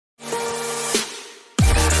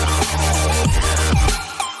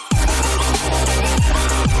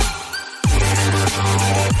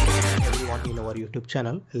YouTube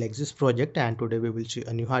channel Alexis Project, and today we will see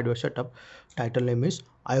a new hardware setup. Title name is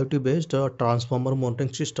IoT-Based Transformer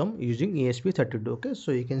Monitoring System using ESP32. Okay,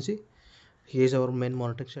 so you can see here is our main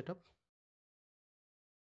monitoring setup.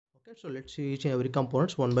 Okay, so let's see each and every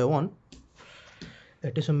components one by one.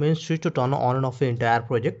 It is a main switch to turn on and off the entire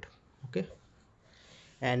project. Okay,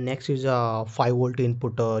 and next is a 5-volt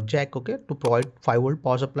input jack. Okay, to provide 5-volt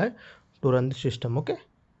power supply to run the system. Okay.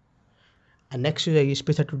 And next is a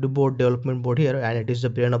ESP32 board, development board here, and it is the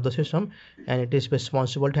brain of the system, and it is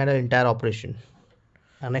responsible to handle entire operation.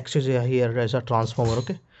 And next is here is a transformer.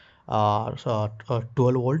 Okay, so a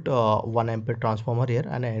 12 volt 1 ampere transformer here,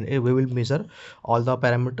 and we will measure all the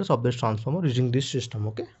parameters of this transformer using this system.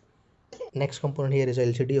 Okay, next component here is a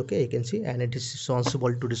LCD. Okay, you can see, and it is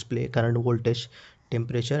responsible to display current, voltage,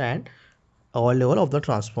 temperature, and oil level of the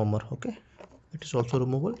transformer. Okay, it is also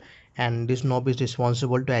removable, and this knob is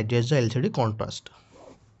responsible to adjust the LCD contrast.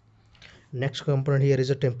 Next component here is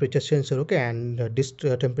a temperature sensor. Okay, and this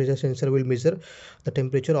temperature sensor will measure the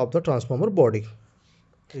temperature of the transformer body.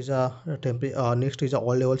 Is a next is a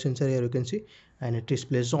oil level sensor here, you can see, and it is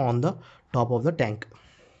placed on the top of the tank.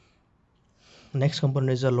 Next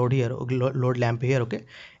component is a load here, load lamp here. Okay,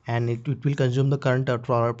 and it will consume the current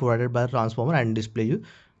provided by the transformer and display you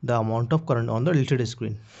the amount of current on the LCD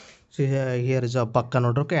screen. So here is a buck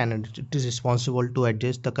converter. Okay, and it is responsible to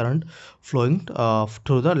adjust the current flowing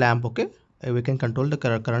through the lamp. Okay, we can control the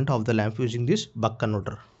current of the lamp using this buck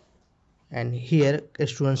converter. And here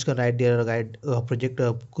students can write their project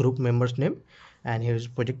group members name, and here is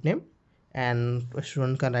project name, and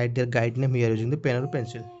student can write their guide name here using the pen or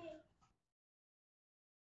pencil.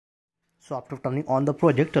 So after turning on the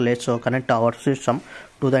project, let's connect our system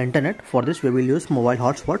to the internet. For this we will use mobile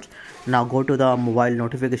hotspots. Now go to the mobile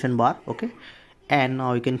notification bar. Okay, and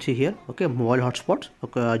now you can see here, okay, mobile hotspots.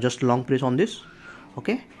 Okay, just long press on this.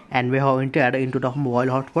 Okay, and we have entered into the mobile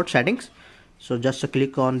hotspot settings. So just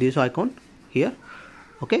click on this icon here.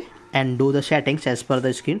 Okay, and do the settings as per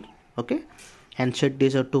the screen. Okay, and set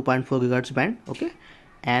this 2.4 GHz band. Okay,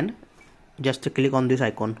 and just click on this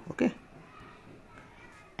icon. Okay,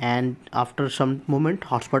 and after some moment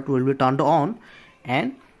hotspot will be turned on,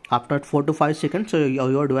 and after 4 to 5 seconds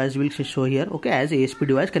your device will show here, okay, as ASP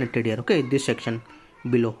device connected here. Okay, this section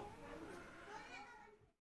below.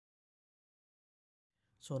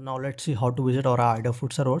 So now let's see how to visit our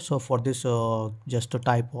Adafruit server. So for this just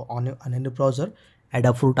type on any browser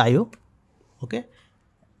Adafruit IO. Okay,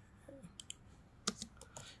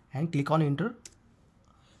 and click on enter.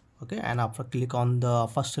 Okay, and after click on the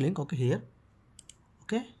first link. Okay, here.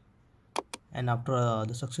 Okay, and after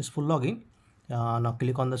the successful login, now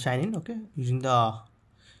click on the sign in. Okay, using the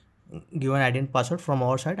given ID and password from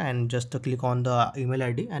our side, and just click on the email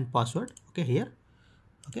ID and password. Okay, here.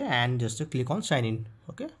 Okay, and just click on sign in.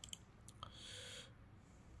 Okay,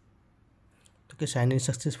 sign in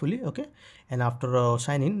successfully. Okay, and after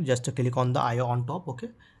sign in, just click on the IO on top. Okay,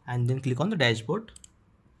 and then click on the dashboard.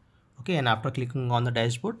 Okay, and after clicking on the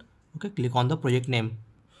dashboard, okay, click on the project name.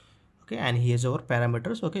 Okay, and here's our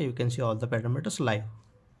parameters. Okay, you can see all the parameters live.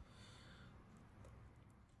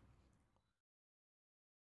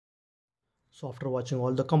 So after watching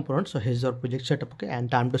all the components, so here's our project setup. Okay,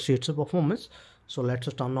 and time to see its performance. So let's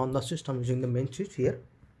just turn on the system using the main switch here.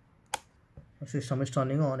 The system is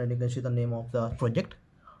turning on, and you can see the name of the project.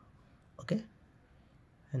 Okay,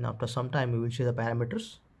 and after some time we will see the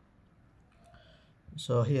parameters.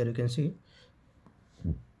 So here you can see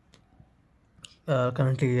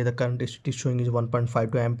currently the current is showing is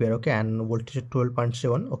 1.52 ampere. Okay, and voltage is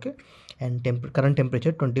 12.7. Okay, and current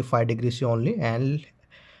temperature 25 degrees only, and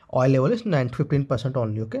oil level is 15%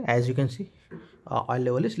 only. Okay, as you can see oil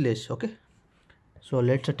level is less. Okay, so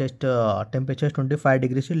let's test temperature is 25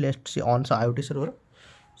 degrees. Let's see on IoT server.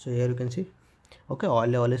 So here you can see, okay, oil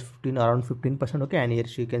level is around 15%. Okay, and here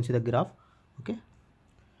you can see the graph. Okay,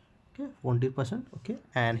 20%. Okay,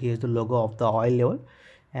 and here's the logo of the oil level,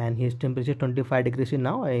 and here's temperature 25 degrees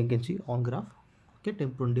now, and you can see on graph. Okay,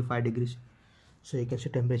 25 degrees. So you can see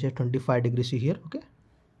temperature 25 degrees here. Okay,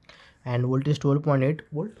 and voltage 12.8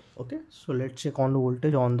 volt. Okay, so let's check on the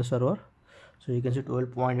voltage on the server. So you can see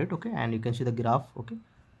 12.8. Okay, and you can see the graph. Okay,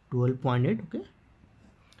 12.8. Okay,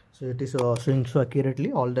 so it is showing so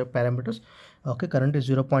accurately all the parameters. Okay, current is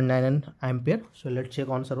 0.99 ampere. So let's check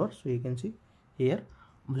on server. So you can see here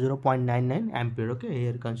 0.99 ampere. Okay,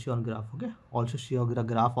 here you can see on graph. Okay, also see a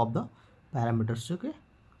graph of the parameters. Okay,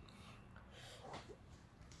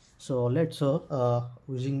 so let's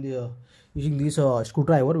using this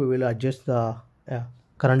screwdriver we will adjust the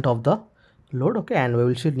current of the load. Okay, and we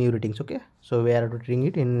will see new readings. Okay, so we are rotating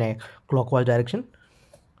it in a clockwise direction.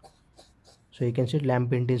 So you can see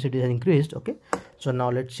lamp intensity has increased. Okay, so now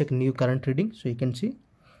let's check new current reading. So you can see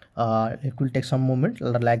it will take some moment,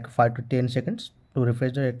 like 5 to 10 seconds to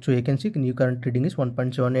refresh the. So you can see new current reading is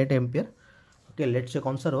 1.78 ampere. Okay, let's check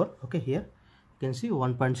on server. Okay, here you can see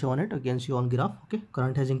 1.78. You can see on graph. Okay,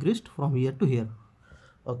 current has increased from here to here.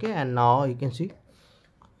 Okay, and now you can see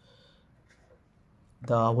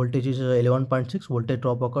the voltage is 11.6. Voltage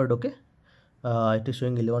drop occurred. Okay, it is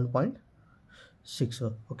showing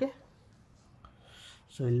 11.6. Okay,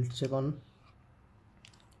 so we'll check on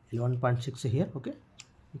 11.6 here. Okay,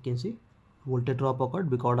 you can see voltage drop occurred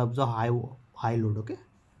because of the high load. Okay,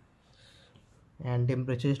 and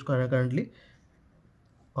temperature is currently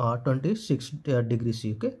 26 degrees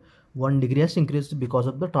C. Okay, 1 degree has increased because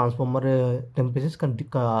of the transformer temperature is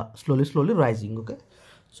slowly rising. Okay,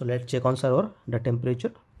 so let's check on server the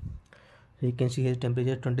temperature. So you can see here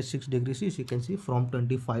temperature 26 degrees C. So you can see from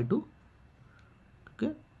 25 to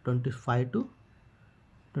 25 to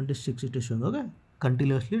 26 it is showing. Okay,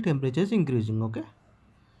 continuously temperature is increasing. Okay,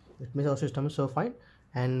 it means our system is so fine,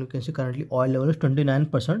 and you can see currently oil level is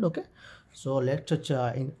 29%. Okay, so let's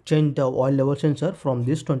change the oil level sensor from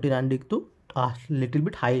this 29 to a little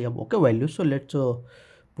bit high value. So let's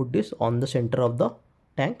put this on the center of the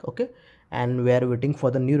tank. Okay, and we are waiting for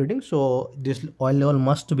the new reading. So this oil level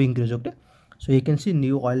must be increased. Okay, so you can see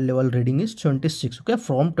new oil level reading is 76. Okay,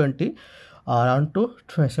 from 20 around to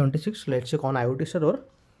 76. Let's check on IoT server.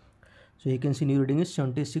 So you can see new reading is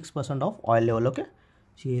 76% of oil level. Okay,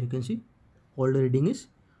 so here you can see old reading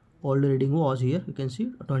was here, you can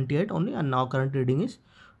see 28 only, and now current reading is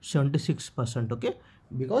 76%. Okay,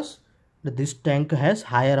 because this tank has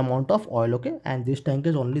higher amount of oil. Okay, and this tank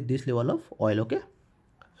is only this level of oil. Okay,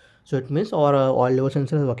 so it means our oil level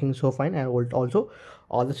sensor is working so fine, and also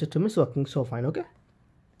all the system is working so fine. Okay,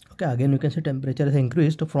 again you can see temperature has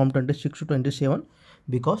increased from 26 to 27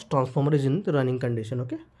 because transformer is in the running condition.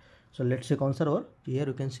 Okay, so let's check on server. Here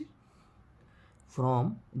you can see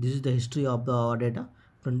from this is the history of the data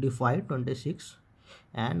 25, 26,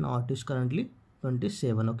 and now it is currently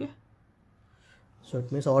 27. Okay, so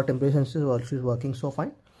it means our temperature sensor is working so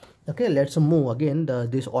fine. Okay, let's move again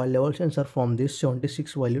this oil level sensor from this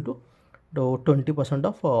 76 value to 20%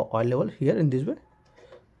 of oil level here in this way.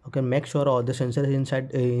 Okay, make sure the sensor is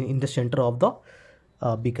inside in the center of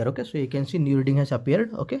the beaker. Okay, so you can see new reading has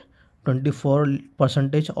appeared. Okay,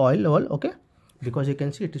 24% oil level. Okay, because you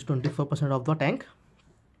can see it is 24% of the tank.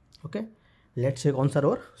 Okay, let's check on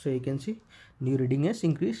server. So you can see new reading has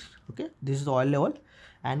increased. Okay, this is the oil level,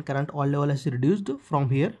 and current oil level has reduced from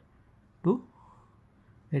here to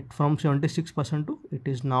it from 76% to it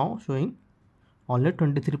is now showing only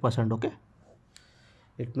 23%. Okay,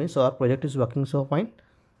 it means our project is working so fine.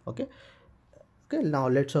 Okay, now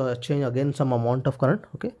let's change again some amount of current.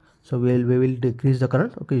 Okay, so we will decrease the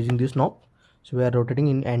current. Okay, using this knob. So we are rotating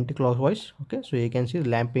in anti-clockwise. Okay, so you can see the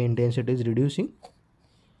lamp intensity is reducing.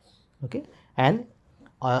 Okay, and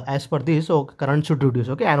as per this, so current should reduce.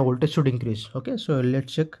 Okay, and voltage should increase. Okay, so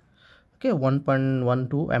let's check. Okay,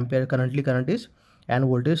 1.12 ampere currently current is, and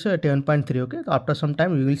voltage 10.3. Okay, after some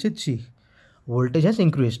time we will see voltage has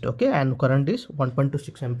increased. Okay, and current is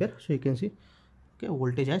 1.26 ampere. So you can see, okay,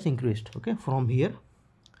 voltage has increased. Okay, from here,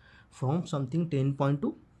 from something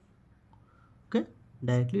 10.2. Okay,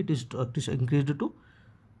 directly it is increased to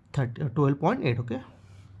 12.8. Okay,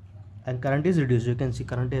 and current is reduced. You can see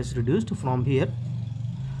current is reduced from here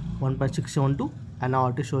 1.672, and now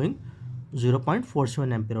it is showing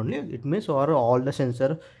 0.47 ampere only. It means all the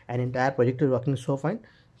sensor and entire project is working so fine.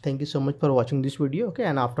 Thank you so much for watching this video. Okay,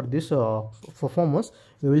 and after this performance,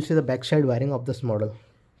 we will see the backside wiring of this model.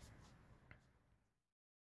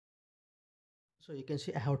 So you can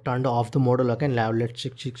see I have turned off the model. Okay, now let's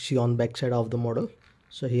see on backside of the model.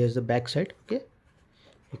 So here's the backside. Okay,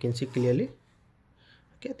 you can see clearly.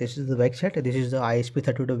 Okay, this is the backside. This is the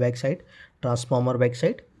ESP32 backside, transformer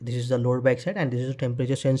backside. This is the load backside, and this is the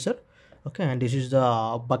temperature sensor. Okay, and this is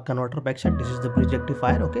the buck converter backside. This is the bridge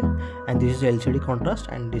rectifier. Okay, and this is the LCD contrast,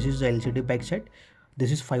 and this is the LCD backside.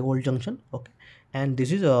 This is 5-volt junction. Okay, and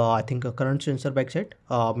this is I think a current sensor backside,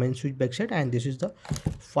 main switch backside, and this is the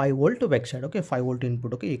 5-volt backside. Okay, 5-volt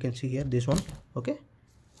input. Okay, you can see here this one. Okay,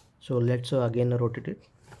 so let's again rotate it.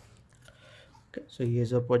 Okay, so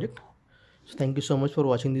here's our project. So thank you so much for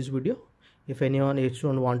watching this video. If anyone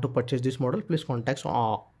want to purchase this model, please contact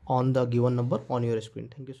on the given number on your screen.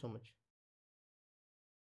 Thank you so much.